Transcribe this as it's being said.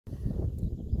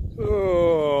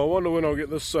Oh, I wonder when I'll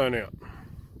get this sown out.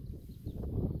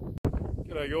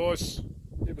 G'day guys,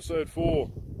 episode 4,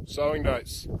 sowing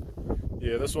dates.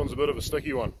 Yeah, this one's a bit of a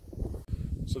sticky one.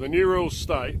 So the new rules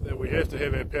state that we have to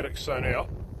have our paddocks sown out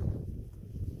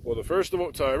by the 1st of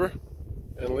October,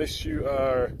 unless you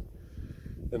are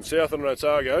in Southland and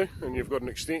Otago and you've got an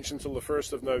extension till the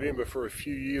 1st of November for a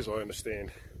few years, I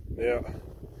understand. Now,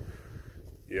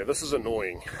 yeah, this is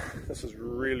annoying. This is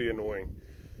really annoying.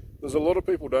 There's a lot of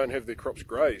people don't have their crops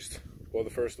grazed by the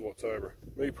 1st of October.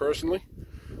 Me personally,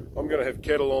 I'm going to have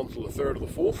cattle on till the 3rd or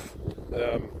the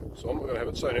 4th, so I'm not going to have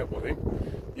it sown out by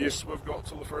then. Yes, we've got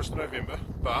till the 1st of November,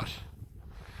 but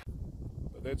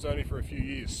that's only for a few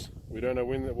years. We don't know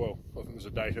when that, well, I think there's a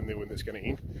date in there when that's going to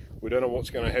end. We don't know what's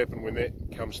going to happen when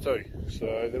that comes to,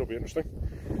 so that'll be interesting.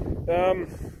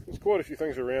 There's quite a few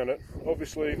things around it.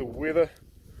 Obviously the weather,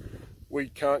 we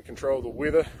can't control the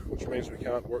weather, which means we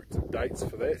can't work to dates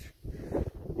for that.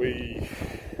 We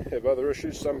have other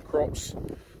issues. Some crops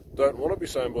don't want to be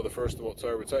sown by the 1st of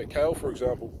October. Take kale for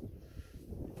example.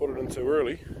 Put it in too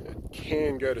early, it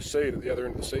can go to seed at the other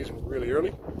end of the season really early.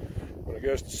 When it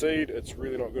goes to seed, it's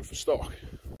really not good for stock.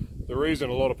 The reason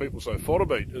a lot of people sow fodder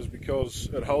beet is because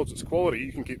it holds its quality.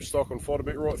 You can keep stock on fodder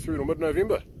beet right through to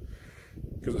mid-November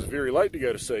because it's very late to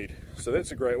go to seed. So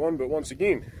that's a great one, but once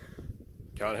again,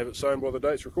 can't have it sown by the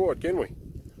dates required, can we?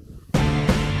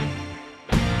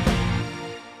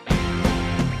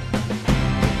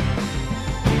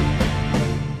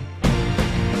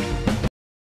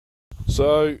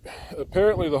 So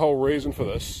apparently the whole reason for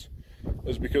this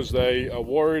is because they are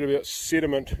worried about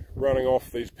sediment running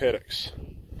off these paddocks.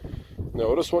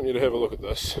 Now I just want you to have a look at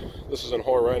this. This is in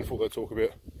high rainfall they talk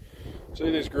about. See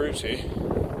these grooves here?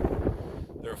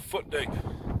 They're a foot deep.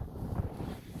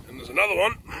 And there's another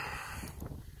one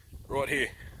right here.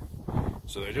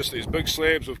 So they're just these big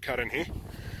slabs we've cut in here.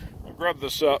 I grubbed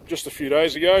this up just a few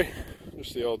days ago.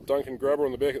 Just the old Duncan grubber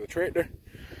on the back of the tractor.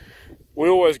 We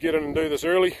always get in and do this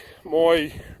early.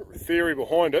 My theory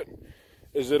behind it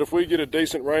is that if we get a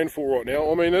decent rainfall right now,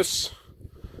 I mean this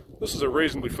is a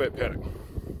reasonably flat paddock.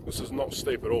 This is not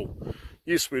steep at all.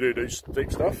 Yes, we do steep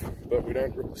stuff, but we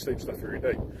don't rip the steep stuff very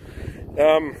deep.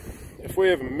 If we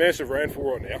have a massive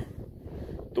rainfall right now,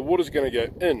 the water's going to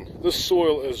go in. This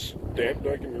soil is damp,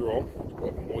 don't get me wrong, it's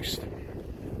quite moist,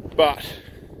 but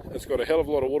it's got a hell of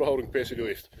a lot of water holding capacity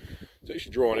left. It's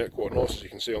actually drying out quite nice, as you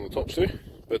can see on the tops there.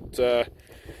 But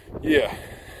yeah,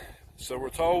 so we're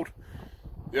told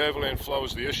the overland flow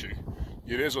is the issue.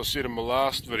 Yet as I said in my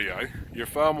last video, you're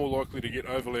far more likely to get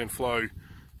overland flow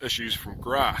issues from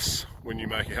grass when you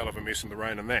make a hell of a mess in the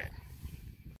rain and that.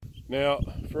 Now,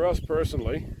 for us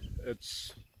personally,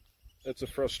 it's a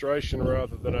frustration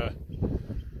rather than a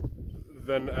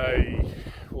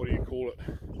what do you call it,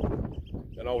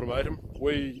 an ultimatum.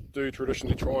 We do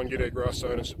traditionally try and get our grass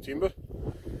sown in September,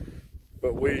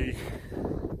 but we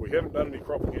haven't done any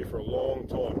cropping here for a long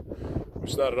time. We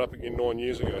started up again 9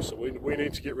 years ago, so we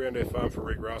need to get around our farm for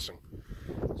regrassing.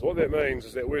 So what that means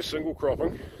is that we're single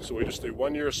cropping, so we just do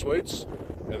 1 year of sweets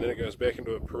and then it goes back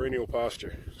into a perennial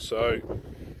pasture. So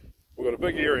we've got a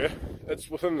big area, it's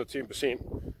within the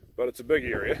 10%, but it's a big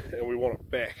area and we want it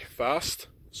back fast,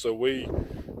 so we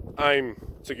aim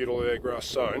to get all of our grass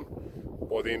sown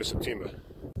by the end of September.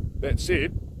 That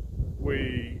said,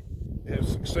 we have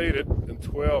succeeded in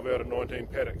 12 out of 19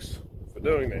 paddocks for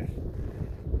doing that.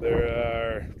 There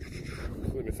are,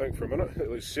 let me think for a minute,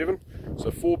 at least 7. So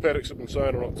 4 paddocks have been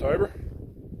sown in October.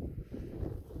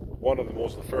 One of them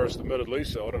was the first, admittedly,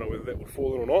 so I don't know whether that would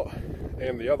fall in or not.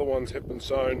 And the other ones have been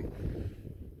sown,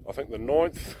 I think the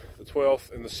 9th, the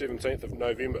 12th and the 17th of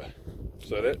November.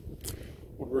 So that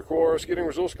would require us getting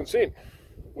resource consent.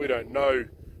 We don't know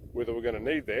whether we're going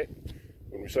to need that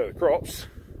when we sow the crops.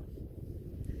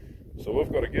 So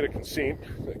we've got to get a consent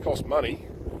that costs money,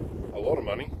 a lot of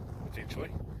money, potentially,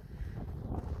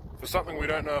 for something we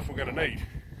don't know if we're going to need.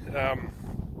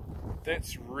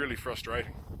 That's really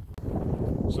frustrating.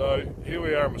 So here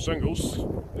we are in my singles.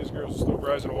 These girls are still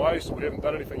grazing away, so we haven't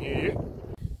done anything here yet.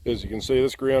 As you can see,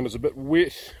 this ground is a bit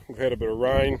wet. We've had a bit of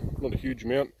rain, not a huge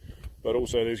amount, but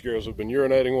also these girls have been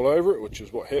urinating all over it, which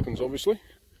is what happens obviously.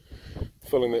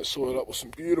 Filling that soil up with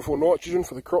some beautiful nitrogen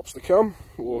for the crops to come,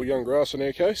 or young grass in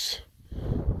our case.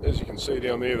 As you can see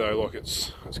down there though, like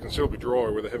it's considerably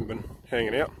drier where they haven't been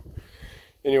hanging out.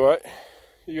 Anyway,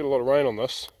 you get a lot of rain on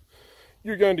this.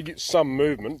 You're going to get some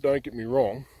movement, don't get me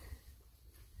wrong,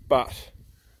 but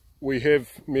we have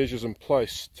measures in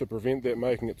place to prevent that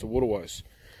making it to waterways.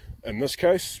 In this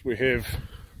case, we have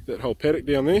that whole paddock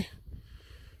down there,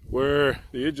 where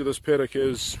the edge of this paddock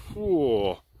is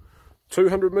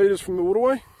 200 metres from the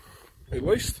waterway, at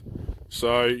least.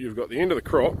 So you've got the end of the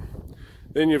crop,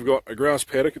 Then you've got a grass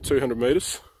paddock at 200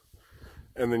 metres,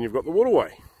 and then you've got the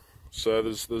waterway. So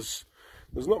there's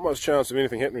not much chance of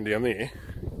anything happening down there.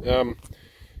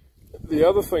 The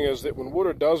other thing is that when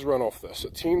water does run off this,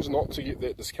 it tends not to get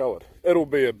that discoloured. It'll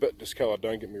be a bit discoloured,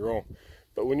 don't get me wrong,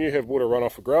 but when you have water run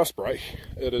off a grass break,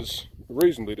 it is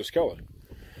reasonably discoloured.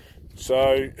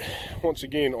 So once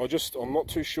again, I'm not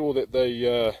too sure that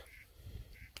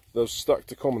they've stuck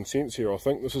to common sense here. I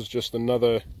think this is just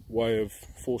another way of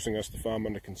forcing us to farm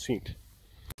under consent.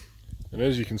 And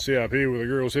as you can see up here where the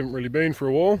girls haven't really been for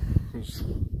a while,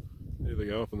 there they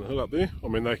go up on the hill up there. I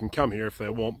mean, they can come here if they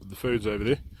want, but the food's over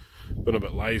there. Been a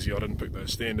bit lazy, I didn't pick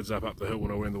those standards up the hill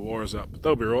when I wound the wires up, but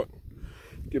they'll be right.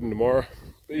 Give them tomorrow.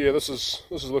 But yeah, this is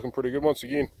looking pretty good. Once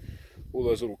again, all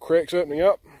those little cracks opening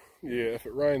up. Yeah, if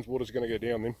it rains, water's going to go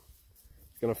down them.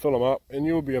 It's going to fill them up, and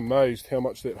you'll be amazed how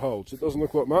much that holds. It doesn't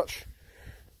look like much,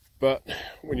 but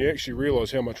when you actually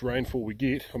realise how much rainfall we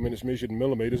get, I mean, it's measured in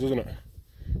millimetres, isn't it?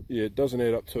 Yeah, it doesn't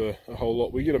add up to a whole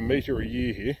lot. We get 1 metre a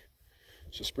year here,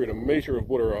 so spread 1 metre of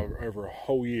water over a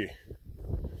whole year.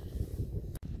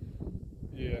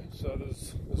 Yeah, so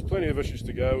there's plenty of issues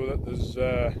to go with it. There's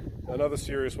another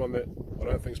serious one that I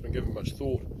don't think's been given much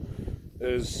thought,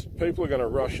 is people are going to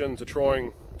rush in to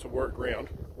trying to work ground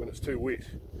when it's too wet,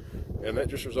 and that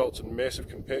just results in massive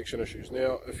compaction issues.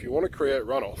 Now, if you want to create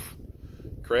runoff,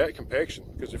 create compaction,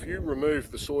 because if you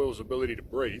remove the soil's ability to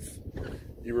breathe,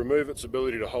 you remove its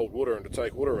ability to hold water and to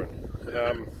take water in.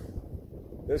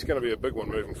 That's going to be a big one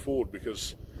moving forward,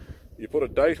 because you put a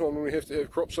date on when we have to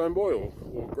have crop sown by or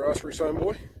grass resown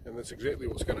by, and that's exactly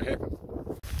what's going to happen.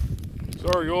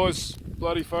 Sorry guys,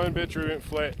 bloody phone battery went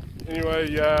flat.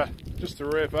 Anyway, just to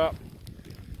wrap up,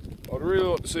 I'd really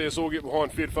like to see us all get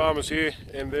behind Fed Farmers here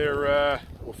and their,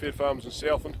 or Fed Farmers in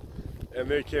Southland, and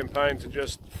their campaign to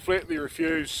just flatly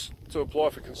refuse to apply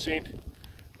for consent.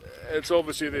 It's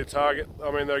obviously their target.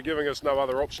 I mean, they're giving us no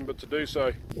other option but to do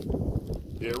so.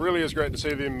 Yeah, it really is great to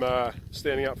see them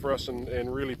standing up for us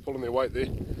and really pulling their weight there.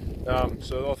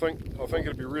 So I think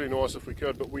it'd be really nice if we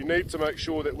could, but we need to make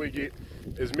sure that we get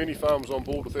as many farmers on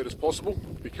board with that as possible,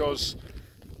 because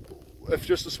if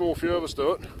just a small few of us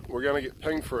do it, we're going to get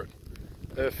pinged for it.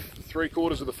 If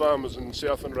 3/4 of the farmers in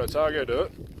Southland and Otago do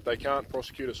it, they can't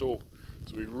prosecute us all.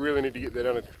 So we really need to get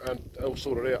that all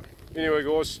sorted out. Anyway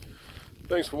guys,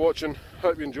 thanks for watching.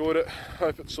 Hope you enjoyed it.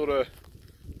 Hope it sort of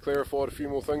clarified a few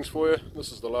more things for you.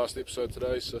 This is the last episode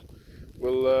today, so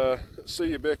we'll see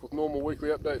you back with normal weekly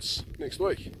updates next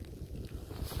week.